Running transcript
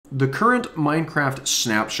The current Minecraft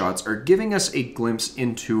snapshots are giving us a glimpse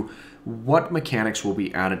into what mechanics will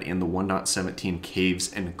be added in the 1.17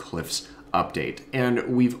 Caves and Cliffs update.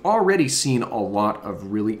 And we've already seen a lot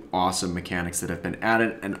of really awesome mechanics that have been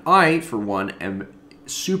added, and I, for one, am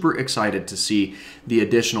super excited to see the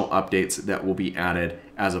additional updates that will be added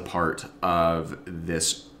as a part of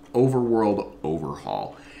this overworld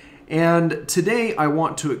overhaul. And today I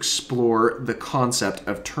want to explore the concept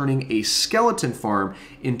of turning a skeleton farm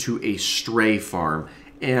into a stray farm.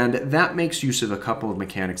 And that makes use of a couple of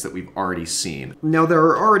mechanics that we've already seen. Now, there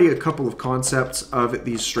are already a couple of concepts of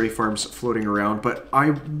these stray farms floating around, but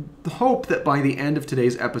I hope that by the end of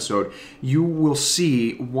today's episode, you will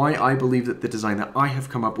see why I believe that the design that I have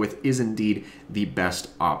come up with is indeed the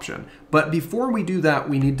best option. But before we do that,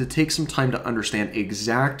 we need to take some time to understand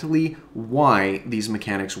exactly why these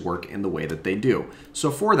mechanics work in the way that they do.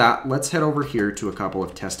 So for that, let's head over here to a couple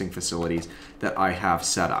of testing facilities that I have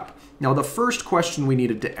set up. Now, the first question we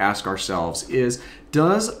needed to ask ourselves is,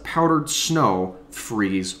 does powdered snow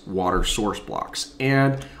freeze water source blocks?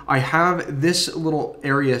 And I have this little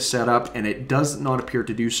area set up, and it does not appear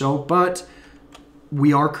to do so, but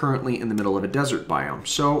we are currently in the middle of a desert biome.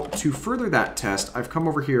 So to further that test, I've come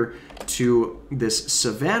over here to this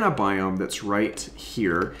savanna biome that's right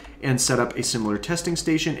here and set up a similar testing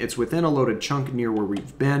station. It's within a loaded chunk near where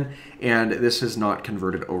we've been, and this is not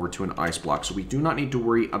converted over to an ice block. So we do not need to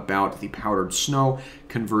worry about the powdered snow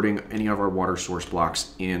converting any of our water source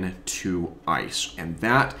blocks into ice. And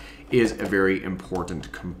that is a very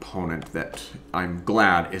important component that I'm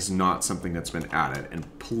glad is not something that's been added. And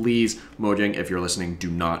please, Mojang, if you're listening, do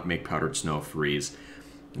not make powdered snow freeze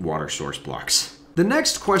water source blocks. The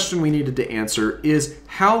next question we needed to answer is,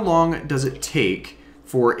 how long does it take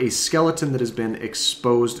for a skeleton that has been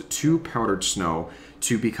exposed to powdered snow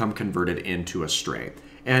to become converted into a stray?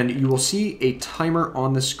 And you will see a timer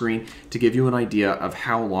on the screen to give you an idea of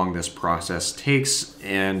how long this process takes,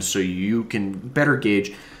 and so you can better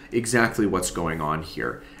gauge exactly what's going on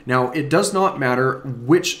here. Now, it does not matter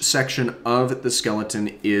which section of the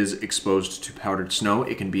skeleton is exposed to powdered snow.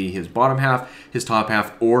 It can be his bottom half, his top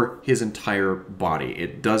half, or his entire body.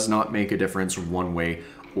 It does not make a difference one way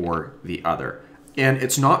or the other. And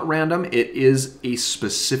it's not random. It is a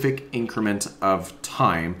specific increment of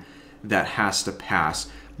time that has to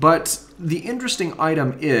pass. But the interesting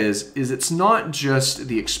item is it's not just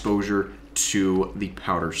the exposure to the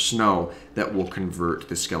powder snow that will convert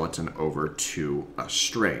the skeleton over to a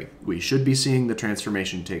stray. We should be seeing the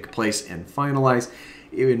transformation take place and finalize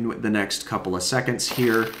in the next couple of seconds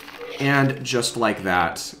here. And just like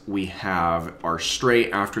that, we have our stray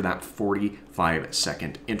after that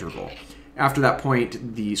 45-second interval. After that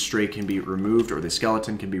point, the stray can be removed, or the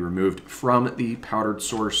skeleton can be removed from the powdered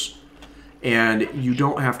source, and you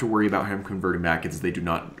don't have to worry about him converting back, as they do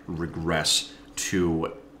not regress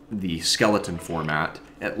to the skeleton format,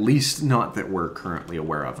 at least not that we're currently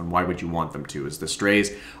aware of. And why would you want them to, as the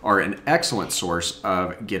strays are an excellent source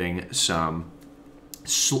of getting some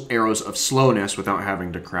arrows of slowness without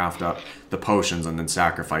having to craft up the potions and then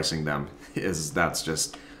sacrificing them. That's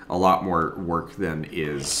just a lot more work than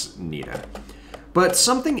is needed. But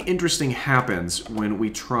something interesting happens when we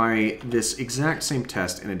try this exact same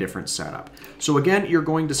test in a different setup. So again, you're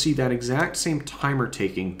going to see that exact same timer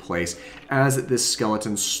taking place as this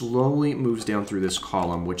skeleton slowly moves down through this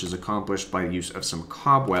column, which is accomplished by the use of some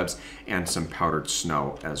cobwebs and some powdered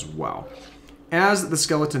snow as well. As the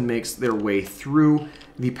skeleton makes their way through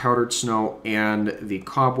the powdered snow and the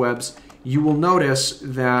cobwebs, you will notice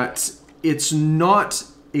that it's not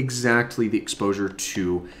exactly the exposure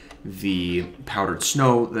to the powdered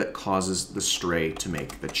snow that causes the stray to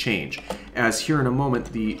make the change. As here in a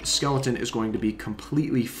moment, the skeleton is going to be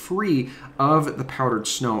completely free of the powdered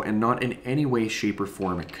snow and not in any way, shape, or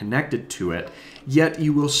form connected to it. Yet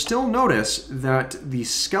you will still notice that the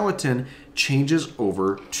skeleton changes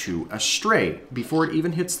over to a stray. Before it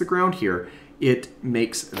even hits the ground here, it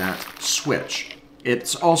makes that switch.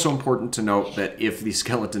 It's also important to note that if the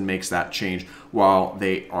skeleton makes that change while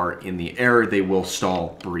they are in the air, they will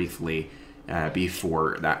stall briefly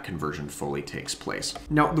before that conversion fully takes place.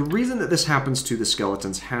 Now, the reason that this happens to the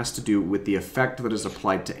skeletons has to do with the effect that is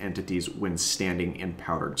applied to entities when standing in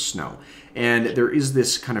powdered snow. And there is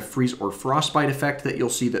this kind of freeze or frostbite effect that you'll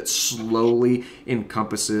see that slowly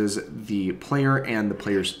encompasses the player and the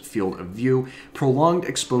player's field of view. Prolonged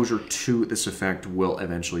exposure to this effect will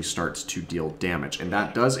eventually start to deal damage, and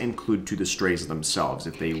that does include to the strays themselves.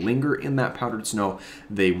 If they linger in that powdered snow,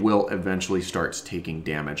 they will eventually start taking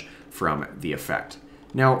damage from the effect.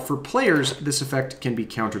 Now, for players, this effect can be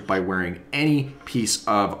countered by wearing any piece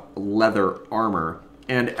of leather armor,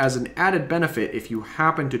 And as an added benefit, if you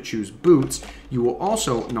happen to choose boots, you will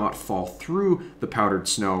also not fall through the powdered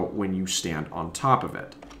snow when you stand on top of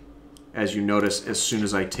it. As you notice, as soon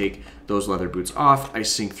as I take those leather boots off, I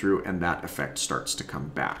sink through and that effect starts to come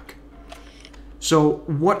back. So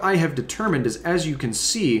what I have determined is, as you can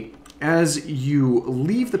see, as you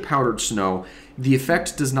leave the powdered snow, the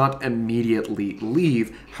effect does not immediately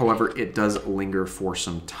leave. However, it does linger for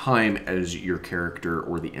some time as your character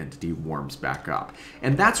or the entity warms back up.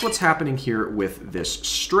 And that's what's happening here with this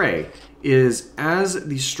stray, is as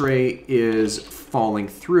the stray is falling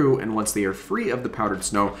through, and once they are free of the powdered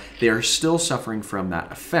snow, they are still suffering from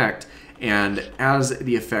that effect. And as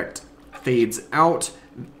the effect fades out,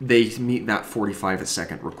 they meet that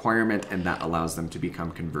 45-second requirement, and that allows them to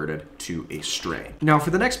become converted to a stray. Now, for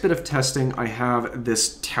the next bit of testing, I have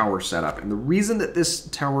this tower set up. And the reason that this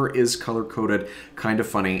tower is color-coded, kind of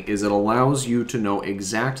funny, is it allows you to know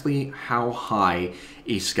exactly how high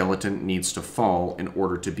a skeleton needs to fall in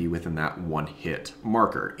order to be within that one-hit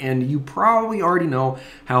marker. And you probably already know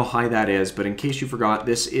how high that is, but in case you forgot,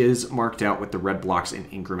 this is marked out with the red blocks in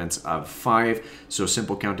increments of 5. So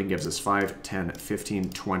simple counting gives us 5, 10, 15,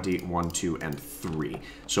 20, 1, 2, and 3.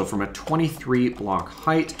 So from a 23 block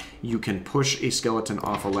height, you can push a skeleton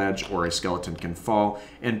off a ledge, or a skeleton can fall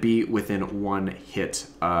and be within one hit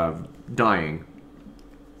of dying.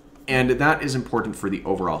 And that is important for the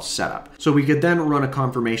overall setup. So we could then run a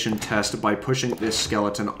confirmation test by pushing this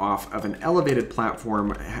skeleton off of an elevated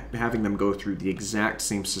platform, having them go through the exact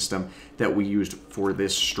same system that we used for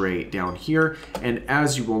this stray down here. And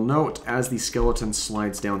as you will note, as the skeleton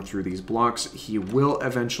slides down through these blocks, he will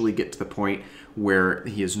eventually get to the point where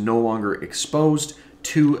he is no longer exposed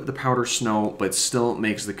to the powder snow, but still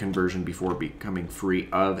makes the conversion before becoming free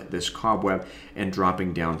of this cobweb and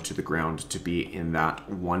dropping down to the ground to be in that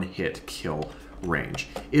one-hit kill range.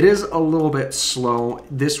 It is a little bit slow.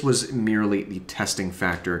 This was merely the testing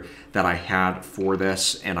factor that I had for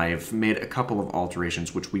this, and I have made a couple of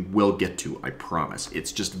alterations which we will get to, I promise.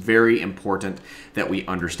 It's just very important that we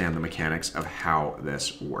understand the mechanics of how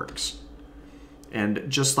this works. And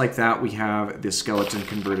just like that, we have this skeleton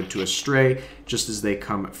converted to a stray just as they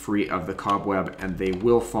come free of the cobweb, and they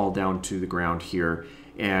will fall down to the ground here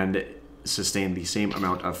and sustain the same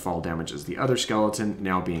amount of fall damage as the other skeleton,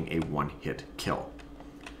 now being a one-hit kill.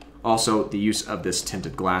 Also, the use of this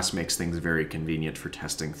tinted glass makes things very convenient for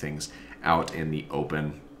testing things out in the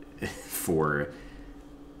open for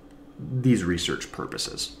these research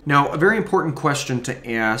purposes. Now, a very important question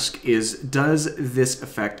to ask is, does this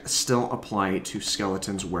effect still apply to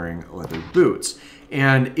skeletons wearing leather boots?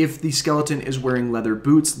 And if the skeleton is wearing leather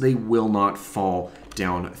boots, they will not fall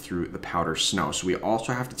down through the powder snow. So we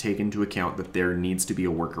also have to take into account that there needs to be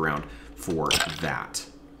a workaround for that.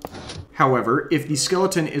 However, if the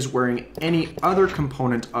skeleton is wearing any other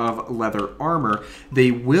component of leather armor, they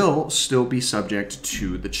will still be subject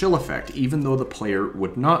to the chill effect. Even though the player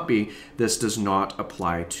would not be, this does not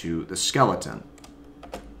apply to the skeleton.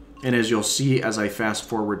 And as you'll see as I fast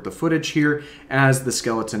forward the footage here, as the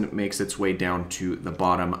skeleton makes its way down to the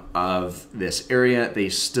bottom of this area, they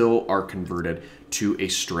still are converted to a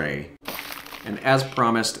stray. And as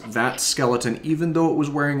promised, that skeleton, even though it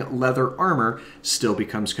was wearing leather armor, still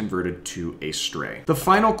becomes converted to a stray. The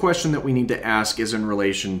final question that we need to ask is in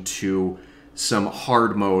relation to some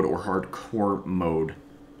hard mode or hardcore mode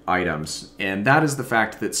items. And that is the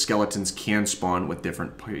fact that skeletons can spawn with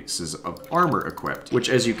different pieces of armor equipped, which,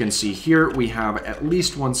 as you can see here, we have at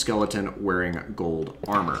least one skeleton wearing gold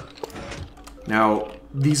armor. Now,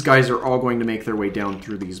 these guys are all going to make their way down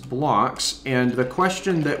through these blocks, and the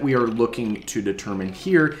question that we are looking to determine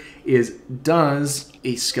here is, does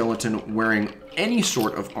a skeleton wearing any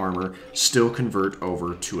sort of armor still convert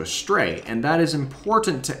over to a stray? And that is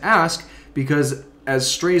important to ask because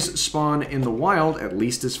as strays spawn in the wild, at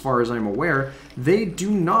least as far as I'm aware, they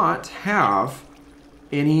do not have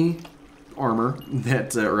any armor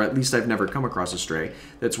that, or at least I've never come across a stray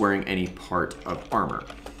that's wearing any part of armor.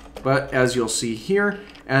 But as you'll see here,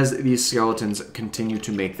 as these skeletons continue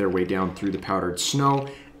to make their way down through the powdered snow,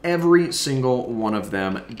 every single one of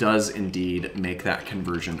them does indeed make that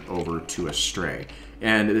conversion over to a stray.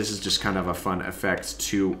 And this is just kind of a fun effect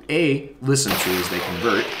to A, listen to as they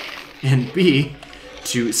convert, and B,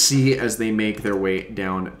 to see as they make their way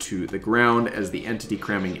down to the ground, as the entity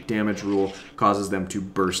cramming damage rule causes them to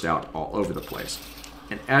burst out all over the place.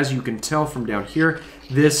 And as you can tell from down here,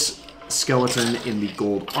 this skeleton in the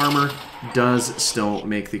gold armor does still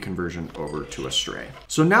make the conversion over to a stray.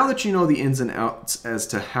 So now that you know the ins and outs as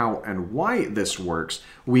to how and why this works,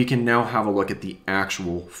 we can now have a look at the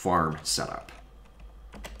actual farm setup.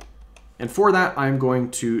 And for that, I'm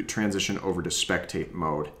going to transition over to spectate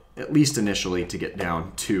mode, at least initially, to get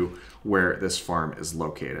down to where this farm is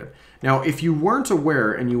located. Now, if you weren't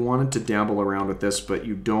aware and you wanted to dabble around with this, but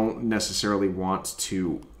you don't necessarily want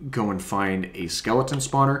to go and find a skeleton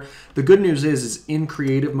spawner, the good news is in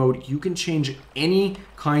creative mode, you can change any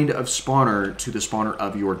kind of spawner to the spawner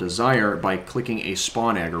of your desire by clicking a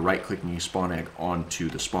spawn egg or right-clicking a spawn egg onto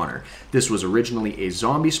the spawner. This was originally a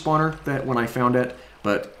zombie spawner that when I found it,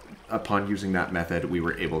 but upon using that method, we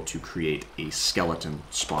were able to create a skeleton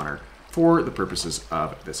spawner for the purposes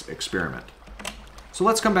of this experiment. So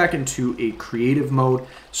let's come back into a creative mode,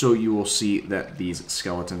 so you will see that these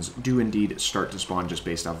skeletons do indeed start to spawn just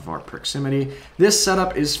based off of our proximity. This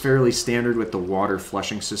setup is fairly standard with the water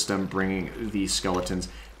flushing system, bringing the skeletons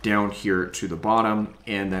down here to the bottom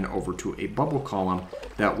and then over to a bubble column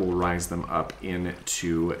that will rise them up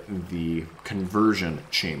into the conversion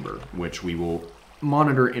chamber, which we will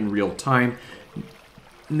monitor in real time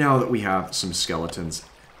now that we have some skeletons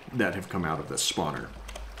that have come out of this spawner.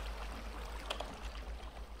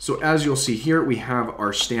 So as you'll see here, we have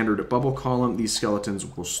our standard bubble column. These skeletons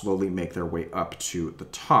will slowly make their way up to the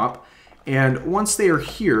top. And once they are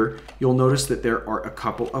here, you'll notice that there are a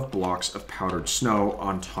couple of blocks of powdered snow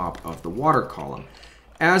on top of the water column.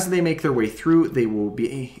 As they make their way through, they will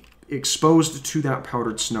be exposed to that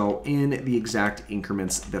powdered snow in the exact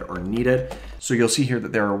increments that are needed. So you'll see here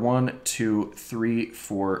that there are 1, 2, 3,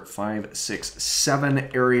 4, 5, 6, 7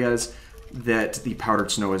 areas that the powdered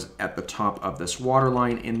snow is at the top of this water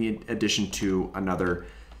line, in addition to another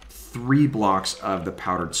 3 blocks of the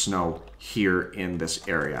powdered snow here in this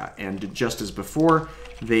area. And just as before,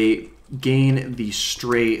 they gain the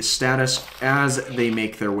stray status as they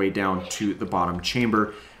make their way down to the bottom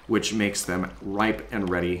chamber, which makes them ripe and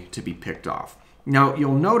ready to be picked off. Now,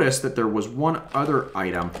 you'll notice that there was one other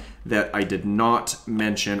item that I did not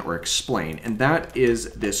mention or explain, and that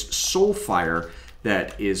is this soul fire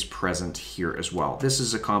that is present here as well. This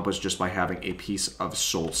is accomplished just by having a piece of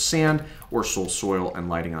soul sand or soul soil and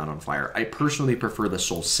lighting it on fire. I personally prefer the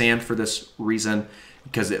soul sand for this reason,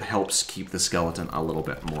 because it helps keep the skeleton a little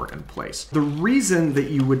bit more in place. The reason that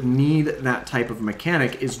you would need that type of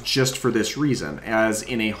mechanic is just for this reason, as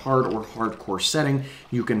in a hard or hardcore setting,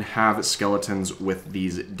 you can have skeletons with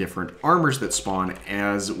these different armors that spawn,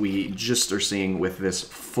 as we just are seeing with this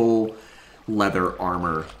full leather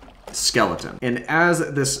armor skeleton. And as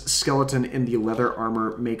this skeleton in the leather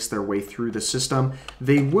armor makes their way through the system,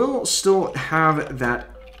 they will still have that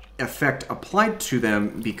effect applied to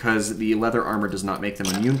them because the leather armor does not make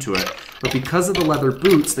them immune to it, but because of the leather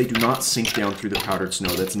boots, they do not sink down through the powdered snow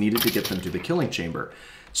that's needed to get them to the killing chamber.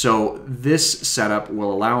 So this setup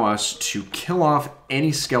will allow us to kill off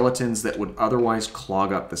any skeletons that would otherwise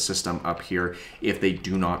clog up the system up here if they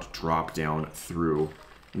do not drop down through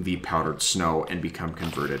the powdered snow and become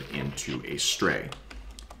converted into a stray.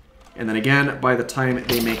 And then again, by the time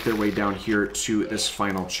they make their way down here to this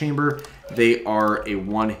final chamber, they are a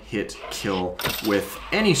one-hit kill with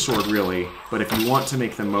any sword really, but if you want to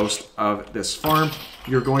make the most of this farm,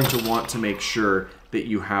 you're going to want to make sure that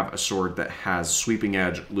you have a sword that has Sweeping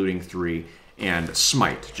Edge, Looting 3, and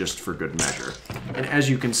Smite, just for good measure. And as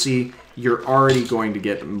you can see, you're already going to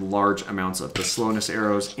get large amounts of the slowness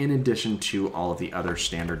arrows in addition to all of the other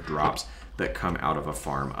standard drops that come out of a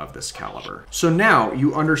farm of this caliber. So now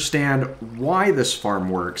you understand why this farm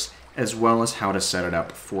works, as well as how to set it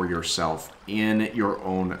up for yourself in your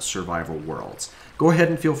own survival worlds. Go ahead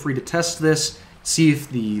and feel free to test this, see if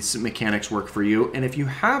these mechanics work for you, and if you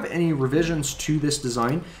have any revisions to this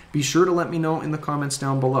design, be sure to let me know in the comments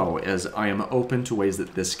down below, as I am open to ways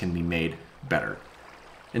that this can be made better.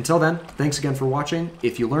 Until then, thanks again for watching.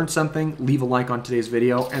 If you learned something, leave a like on today's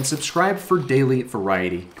video and subscribe for daily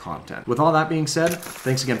variety content. With all that being said,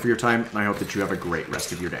 thanks again for your time, and I hope that you have a great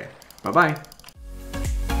rest of your day. Bye-bye.